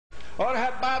Ought to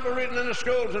have Bible reading in the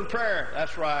schools and prayer.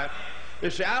 That's right. You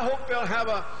see, I hope they'll have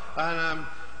an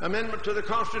amendment to the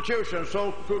Constitution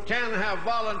so we can have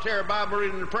voluntary Bible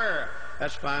reading and prayer.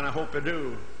 That's fine. I hope they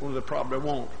do. Well, they probably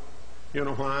won't. You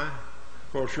know why?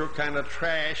 Of course, your kind of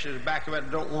trash is back of it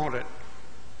and don't want it.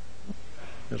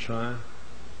 That's right.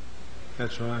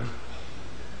 That's right.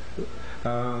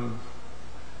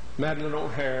 Madeline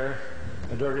O'Hare,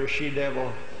 a dirty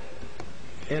she-devil,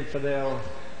 infidel,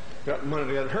 got money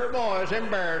together. Her boys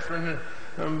embarrassed when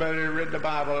somebody read the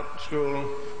Bible at school.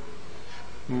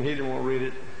 And he didn't want to read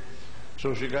it.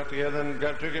 So she got together and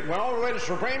went all the way to the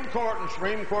Supreme Court, and the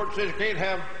Supreme Court says you can't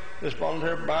have this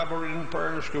voluntary Bible reading and prayer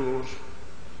in the schools.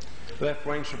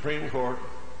 Left-wing Supreme Court.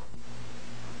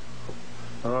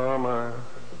 Oh my.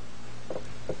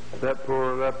 That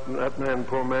poor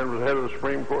man was head of the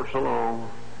Supreme Court so long.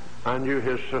 I knew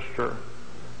his sister.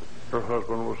 Her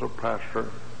husband was a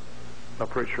pastor, a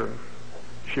preacher.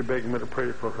 She begged me to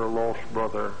pray for her lost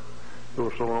brother, who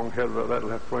was so long head of that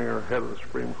left-winger, head of the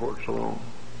Supreme Court so long.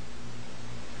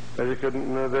 They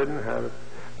didn't have it.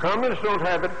 Communists don't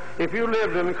have it. If you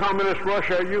lived in communist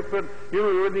Russia, you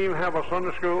wouldn't even have a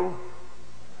Sunday school.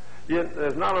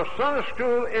 There's not a Sunday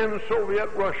school in Soviet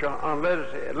Russia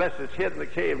unless it's hid in the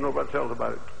cave. Nobody tells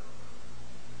about it.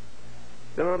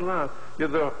 They're not allowed.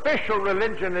 The official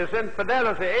religion is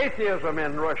infidelity, atheism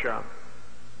in Russia.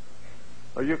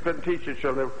 Or you couldn't teach your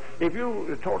children. If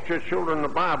you taught your children the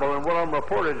Bible and one of them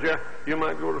reported you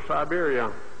might go to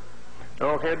Siberia.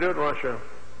 Okay, do it in Russia.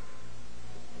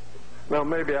 Now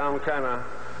maybe I'm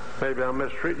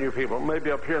mistreating you people.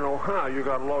 Maybe up here in Ohio you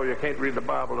got a law you can't read the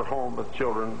Bible at home with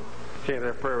children. Can't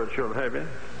have prayer with children, have you?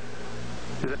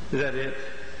 Is that it?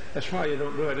 That's why you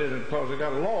don't do it, isn't it? Because they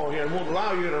got a law here that won't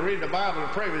allow you to read the Bible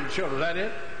and pray with your children. Is that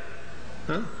it?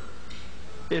 Huh?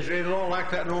 Is there any law like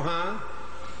that in Ohio?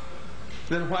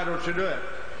 Then why don't you do it?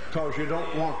 Because you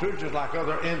don't want to, just like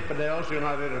other infidels, you're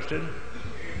not interested.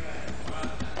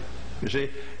 You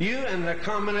see, you and the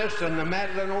communists and the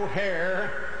Madeline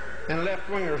O'Hare and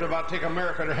left-wingers are about to take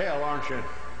America to hell, aren't you?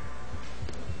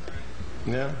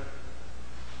 Yeah?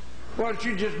 Why don't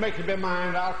you just make up your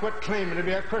mind, I'll quit claiming to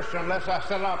be a Christian unless I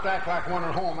set out to act like one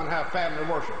at home and have family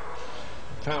worship.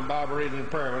 Time Bible reading and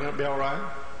prayer, wouldn't that be all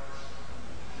right?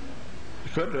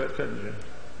 You could do it, couldn't you?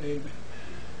 Amen.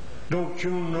 Don't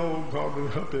you know God will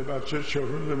help you about your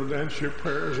children? They would answer your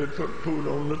prayers. They'd put food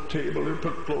on the table. They'd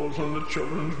put clothes on the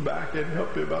children's back. They'd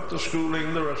help you about the schooling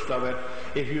and the rest of it.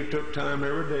 If you took time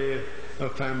every day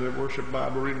of family worship,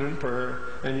 Bible reading, and prayer,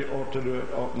 and you ought to do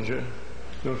it, oughtn't you?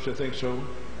 Don't you think so?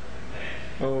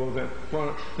 Oh,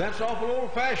 that's awful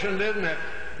old-fashioned, isn't it?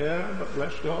 Yeah, but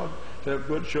bless God. To have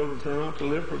good children turn out to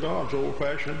live for God's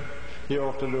old-fashioned. You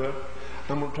ought to do it.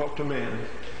 I'm going to talk to men.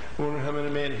 I wonder how many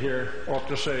men here ought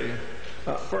to say.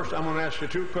 First, I'm going to ask you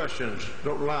two questions.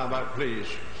 Don't lie about it, please.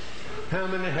 How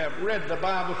many have read the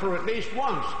Bible through at least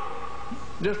once?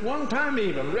 Just one time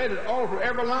even. Read it all through,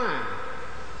 every line.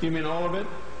 You mean all of it?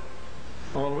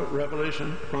 All of it?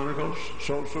 Revelation, Chronicles,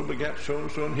 so-and-so begat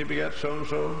so-and-so, and he begat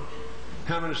so-and-so.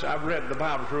 How many say, I've read the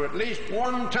Bible through at least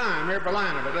one time, every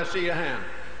line of it? Let's see your hand.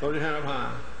 Hold your hand up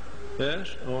high. Yes?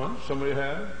 One. Somebody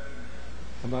have?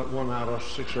 About 1 out of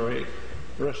 6 or 8.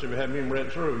 The rest of you haven't even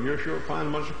read through. You're sure fine a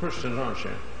bunch of Christians, aren't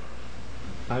you?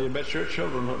 Now, you bet your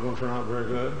children are not going to turn out very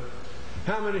good.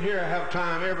 How many here have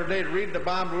time every day to read the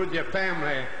Bible with your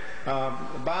family?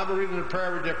 Bible reading and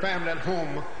prayer with your family at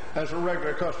home as a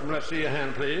regular custom. Let's see your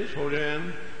hand, please. Hold your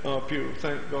hand. Pew.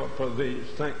 Thank God for these.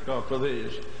 Thank God for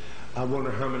these. I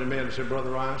wonder how many men say,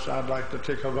 Brother Rice, I'd like to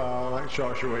take a vow like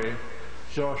Joshua.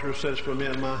 Joshua says, for me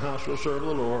and my house will serve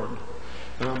the Lord.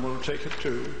 And I'm going to take it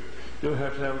too. You'll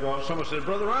have to have God. Someone says,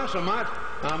 Brother Rice, I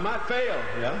might fail.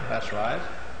 Yeah, that's right.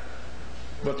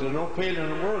 But there's no failing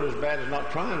in the world as bad as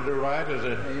not trying to do right, is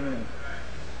it? Amen.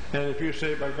 And if you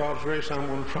say, by God's grace, I'm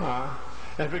going to try.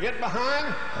 And if you get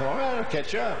behind, all right, I'll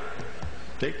catch up.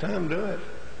 Take time to do it.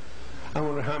 I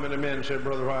wonder how many men say,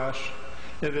 Brother Rice,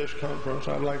 at this conference,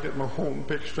 I'd like to get my home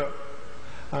fixed up.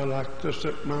 I'd like to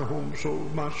set my home so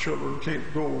my children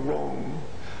can't go wrong.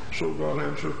 So God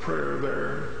answers prayer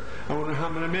there. I wonder how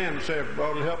many men say, if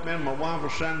God will help me and my wife will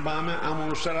stand by me, I'm going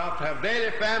to set out to have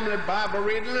daily family Bible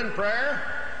reading and prayer.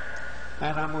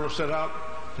 And I'm going to set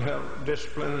out to have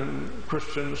discipline and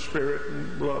Christian spirit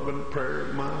and love and prayer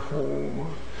in my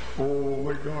home. Oh,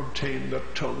 may God tame the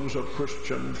tongues of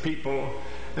Christian people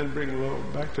and bring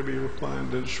love back to be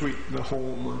refined and sweet in the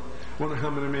home. I wonder how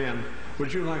many men,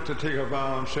 would you like to take a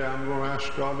vow and say, I'm going to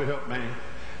ask God to help me.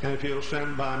 And if He'll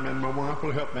stand by me and my wife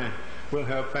will help me, we'll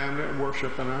have family and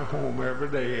worship in our home every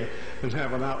day and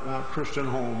have an out-and-out Christian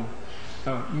home.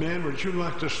 Men, would you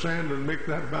like to stand and make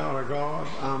that vow to God?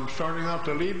 I'm starting out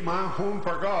to lead my home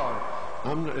for God.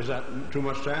 Is that too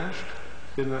much to ask?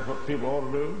 Isn't that what people ought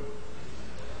to do?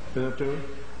 Isn't that too?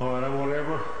 All right, I want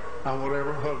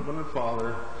every husband and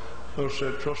father who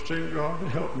said, trusting God to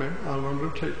help me, I'll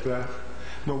undertake that.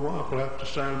 My wife will have to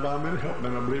stand by me and help me,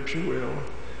 and I believe she will.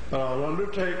 But I'll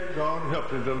undertake, God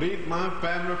help me, to lead my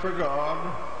family for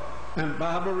God and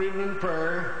Bible reading and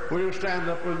prayer. Will you stand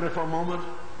up with me for a moment?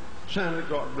 Stand up,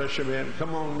 God bless you, men.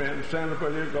 Come on, men, stand up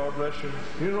with you, God bless you.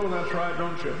 You know that's right,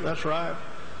 don't you? That's right.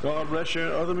 God bless you.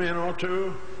 Other men ought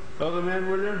to. Other men,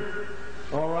 will you?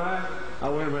 All right.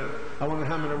 Wait a minute. I wonder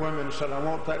how many women said, I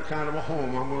want that kind of a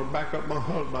home. I'm going to back up my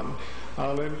husband.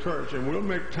 I'll encourage him. We'll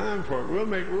make time for it. We'll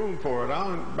make room for it.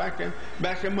 I'll back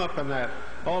him up in that.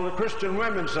 All the Christian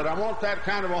women said, I want that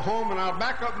kind of a home, and I'll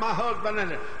back up my husband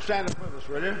in it. Stand up with us,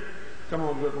 will you? Come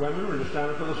on, good women. Will you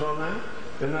stand up with us on that?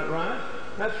 Isn't that right?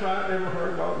 That's right. Ever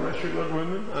heard? God bless you, good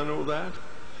women. I know that.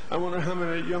 I wonder how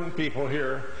many young people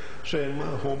here saying, my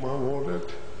home, I want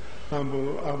it. I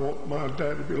want my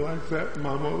dad to be like that,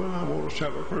 my mother, and I want us to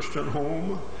have a Christian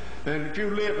home. And if you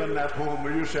live in that home,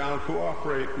 will you say, I'll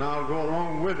cooperate and I'll go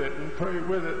along with it and pray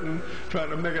with it and try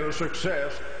to make it a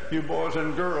success? You boys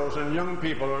and girls and young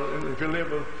people, if you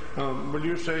live, will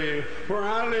you say, where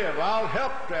I live, I'll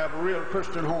help to have a real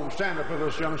Christian home. Stand up with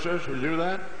us, youngsters. Will you do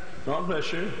that? God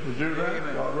bless you. Will you do that?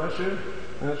 Amen. God bless you.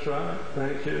 That's right.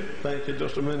 Thank you. Thank you.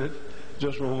 Just a minute.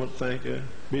 Just a moment. Thank you.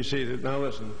 Be seated. Now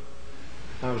listen.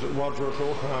 I was at Wadsworth,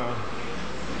 Ohio.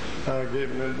 I gave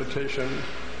an invitation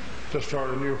to start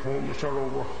a new home, start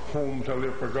over home to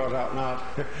live for God out and out.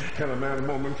 And a man and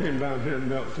woman came down here and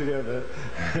knelt together.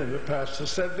 And the pastor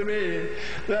said to me,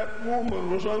 that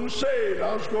woman was unsaved.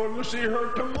 I was going to see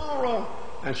her tomorrow.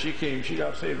 And she came. She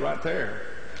got saved right there.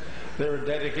 They were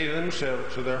dedicating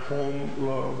themselves to their home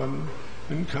love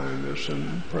and kindness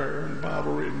and prayer and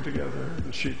Bible reading together.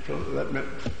 And that meant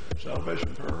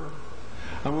salvation for her.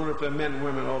 I wonder if the men and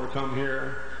women ought to come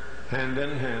here hand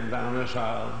in hand down this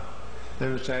aisle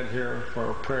and stand here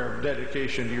for a prayer of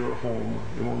dedication to your home.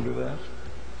 You want to do that?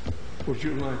 Would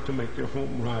you like to make your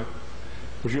home right?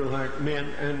 Would you like men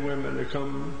and women to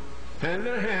come hand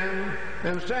in hand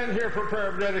and stand here for prayer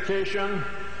of dedication?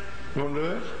 You want to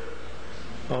do it?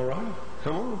 All right.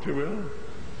 Come on, if you will.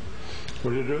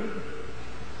 Will you do it?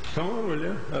 Come on, will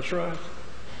you? That's right.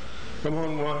 Come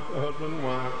on, wife, husband and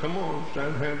wife. Come on,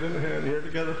 stand hand in hand here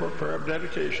together for prayer of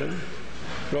dedication.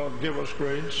 God, give us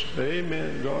grace.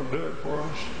 Amen. God, do it for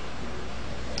us.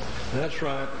 That's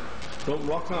right. Don't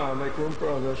walk out. Make room for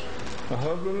others. A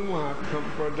husband and wife come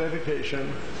for a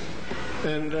dedication.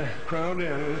 And crowd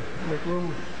in. Make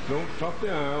room. Don't stop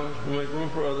the aisles. Make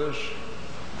room for others.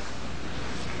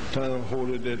 Time of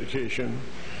holy dedication.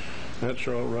 That's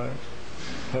all right.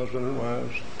 Husband and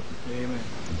wives. Amen.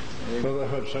 Amen. Brother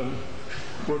Hudson,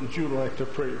 wouldn't you like to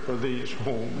pray for these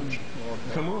homes?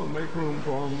 Come on, make room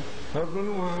for them. Husband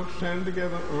and wife stand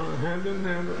together, hand in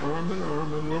hand, arm in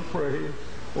arm, and we'll pray.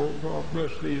 Oh, God,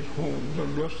 bless these homes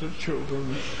and bless the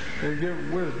children and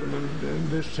give wisdom and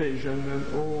decision and,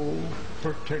 oh,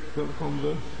 protect them from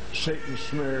the Satan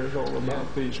snares all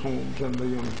about these homes and the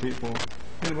young people.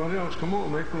 Anybody else? Come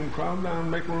on, make room. Crowd down,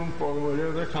 make room for them.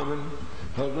 Here they're coming.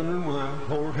 Husband and wife,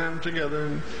 hold hands together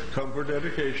and come for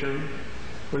dedication.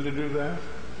 Will you do that?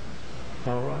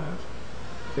 All right.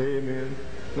 Amen.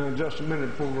 Now, just a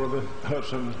minute before Brother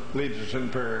Hudson leads us in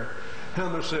prayer. How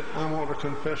much said, I want to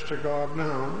confess to God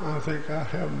now, I think I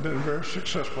haven't been very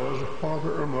successful as a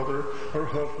father or mother or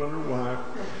husband or wife.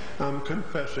 I'm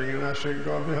confessing, and I say,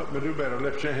 God, help me do better.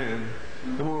 Lift your hand.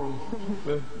 Come on.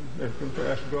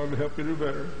 Ask God to help you do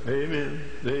better. Amen.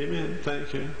 Amen.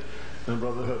 Thank you. And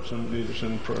Brother Hudson, lead us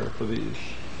in prayer for these.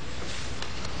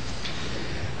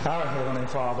 Our Heavenly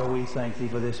Father, we thank Thee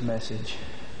for this message.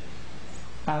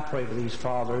 I pray for these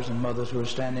fathers and mothers who are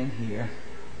standing here.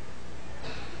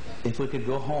 If we could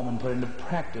go home and put into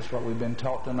practice what we've been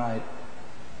taught tonight,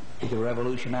 it could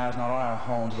revolutionize not only our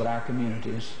homes but our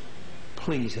communities.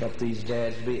 Please help these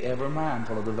dads to be ever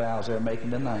mindful of the vows they're making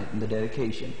tonight and the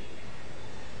dedication.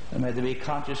 And may they be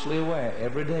consciously aware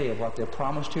every day of what they're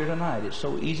promised here tonight. It's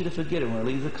so easy to forget it when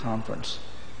we leave the conference.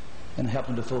 And help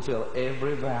them to fulfill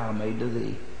every vow made to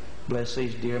Thee. Bless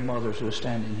these dear mothers who are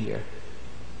standing here.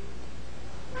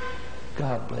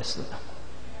 God bless them.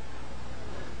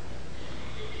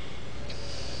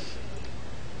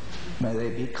 May they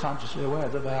be consciously aware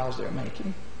of the vows they're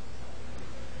making.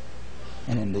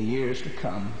 And in the years to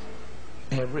come,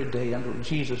 every day until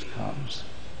Jesus comes,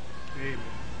 amen,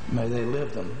 may they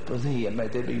live them for Thee, and may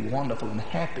they be wonderful and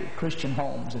happy Christian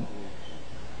homes, and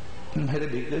may they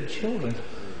be good children.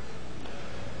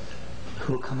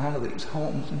 who will come out of these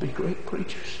homes and be great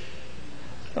preachers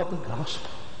of the gospel.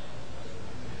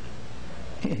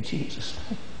 In Jesus'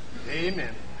 name.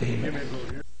 Amen. Amen.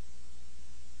 Amen.